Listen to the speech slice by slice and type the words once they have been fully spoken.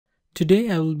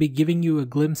Today I will be giving you a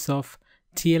glimpse of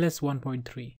TLS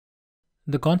 1.3.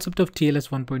 The concept of TLS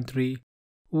 1.3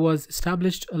 was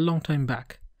established a long time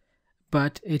back,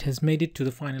 but it has made it to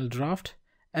the final draft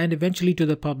and eventually to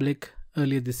the public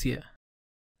earlier this year.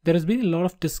 There has been a lot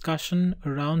of discussion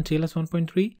around TLS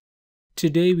 1.3.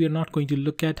 Today we are not going to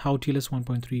look at how TLS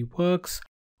 1.3 works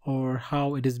or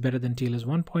how it is better than TLS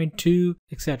 1.2,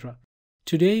 etc.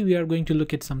 Today we are going to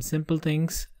look at some simple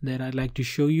things that I'd like to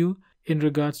show you in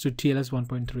regards to TLS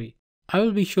 1.3. I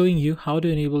will be showing you how to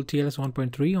enable TLS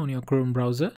 1.3 on your Chrome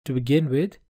browser to begin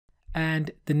with. And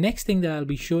the next thing that I'll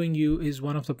be showing you is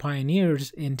one of the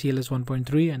pioneers in TLS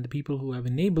 1.3 and the people who have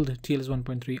enabled TLS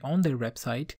 1.3 on their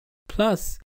website.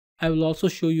 Plus, I will also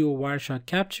show you a Wireshark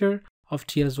capture of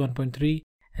TLS 1.3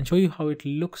 and show you how it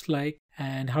looks like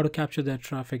and how to capture that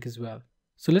traffic as well.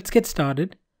 So let's get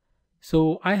started.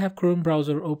 So I have Chrome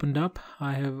browser opened up.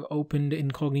 I have opened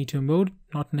incognito mode.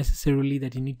 Not necessarily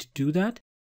that you need to do that.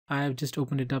 I have just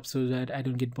opened it up so that I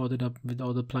don't get bothered up with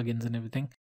all the plugins and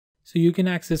everything. So you can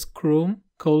access Chrome :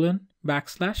 / and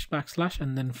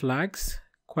then flags.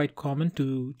 Quite common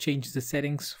to change the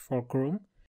settings for Chrome.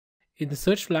 In the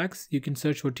search flags, you can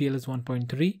search for TLS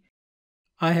 1.3.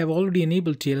 I have already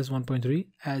enabled TLS 1.3,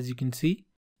 as you can see.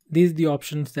 These are the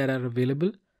options that are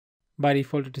available. By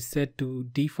default, it is set to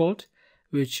default,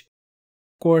 which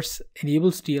of course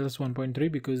enables TLS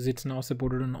 1.3 because it's now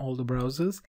supported on all the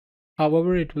browsers.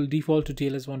 However, it will default to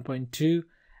TLS 1.2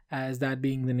 as that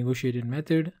being the negotiated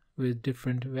method with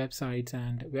different websites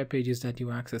and web pages that you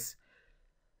access.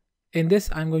 In this,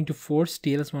 I'm going to force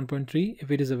TLS 1.3 if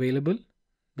it is available.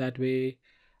 That way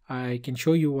I can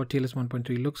show you what TLS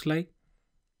 1.3 looks like.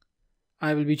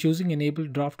 I will be choosing enable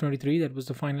draft 23. That was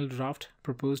the final draft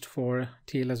proposed for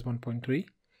TLS 1.3.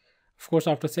 Of course,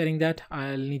 after setting that,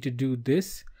 I'll need to do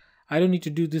this. I don't need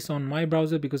to do this on my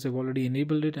browser because I've already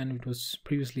enabled it and it was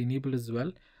previously enabled as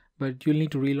well. But you'll need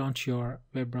to relaunch your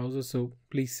web browser. So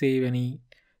please save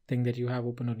anything that you have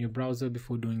open on your browser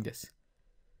before doing this.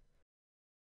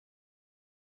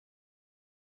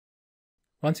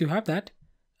 Once you have that,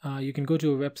 you can go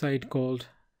to a website called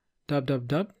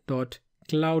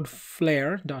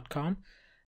www.cloudflare.com.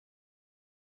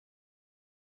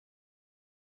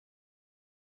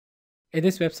 In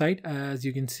this website, as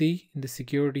you can see in the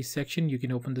security section, you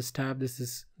can open this tab. This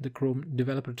is the Chrome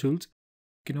developer tools.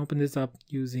 You can open this up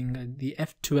using the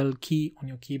F12 key on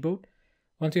your keyboard.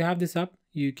 Once you have this up,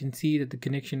 you can see that the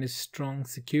connection is strong,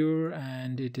 secure,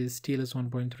 and it is TLS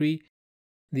 1.3.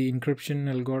 The encryption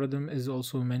algorithm is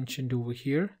also mentioned over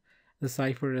here, the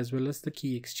cipher as well as the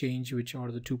key exchange, which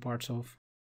are the two parts of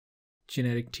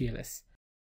generic TLS.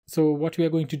 So what we are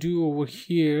going to do over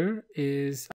here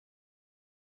is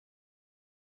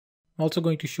I'm also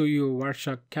going to show you a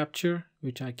Wireshark capture,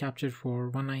 which I captured for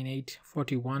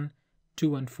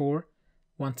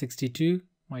 198.41.214.162.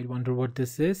 Might wonder what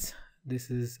this is. This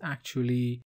is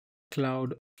actually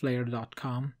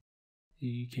cloudflare.com.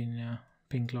 You can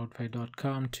ping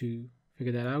cloudflare.com to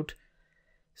figure that out.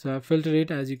 So I've filtered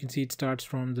it. As you can see, it starts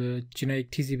from the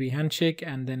generic TCP handshake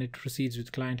and then it proceeds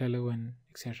with client hello and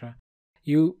etc.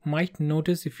 You might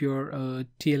notice if you're a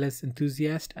TLS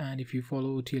enthusiast and if you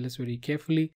follow TLS very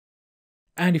carefully,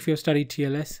 and if you've studied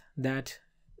TLS, that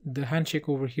the handshake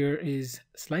over here is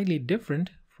slightly different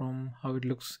from how it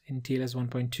looks in TLS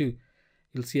 1.2.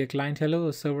 You'll see a client hello,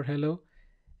 a server hello,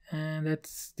 and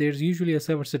there's usually a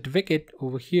server certificate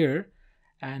over here,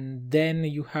 and then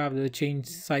you have the change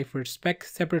cipher spec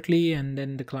separately, and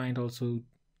then the client also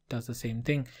does the same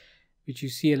thing, which you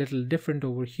see a little different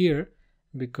over here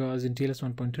because in TLS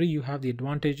 1.3 you have the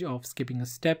advantage of skipping a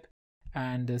step,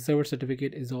 and the server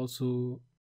certificate is also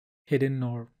hidden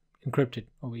or encrypted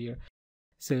over here.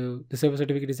 So the server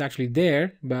certificate is actually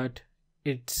there, but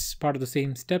it's part of the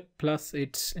same step, plus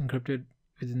it's encrypted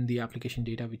within the application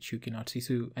data, which you cannot see.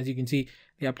 So as you can see,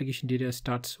 the application data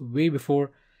starts way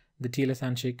before the TLS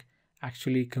handshake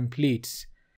actually completes.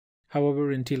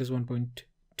 However, in TLS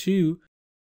 1.2,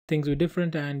 things were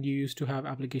different and you used to have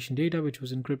application data which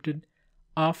was encrypted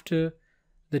after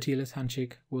the TLS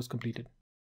handshake was completed.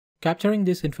 Capturing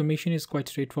this information is quite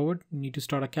straightforward. You need to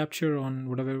start a capture on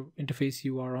whatever interface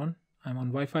you are on. I'm on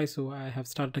Wi-Fi, so I have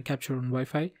started a capture on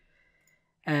Wi-Fi.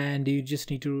 And you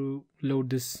just need to load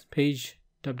this page,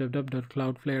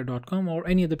 www.cloudflare.com, or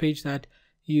any other page that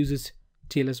uses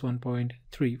TLS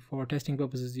 1.3. For testing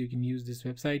purposes, you can use this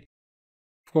website.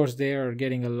 Of course, they are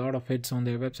getting a lot of hits on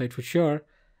their website for sure,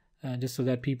 just so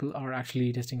that people are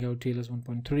actually testing out TLS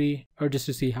 1.3 or just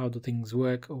to see how the things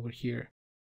work over here.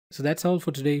 So that's all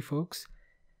for today, folks.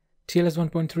 TLS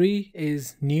 1.3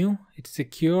 is new, it's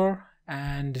secure,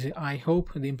 and I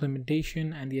hope the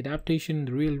implementation and the adaptation in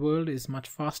the real world is much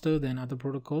faster than other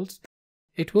protocols.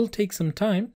 It will take some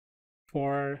time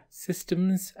for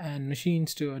systems and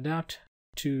machines to adapt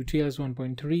to TLS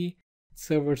 1.3.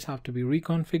 Servers have to be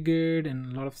reconfigured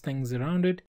and a lot of things around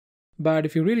it. But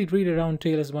if you really read around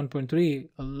TLS 1.3,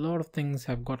 a lot of things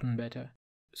have gotten better.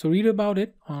 So read about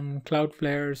it on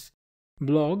Cloudflare's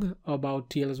blog about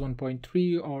TLS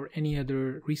 1.3 or any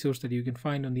other resource that you can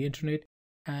find on the internet,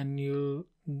 and you'll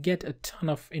get a ton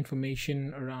of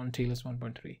information around TLS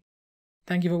 1.3.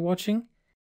 Thank you for watching.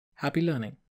 Happy learning.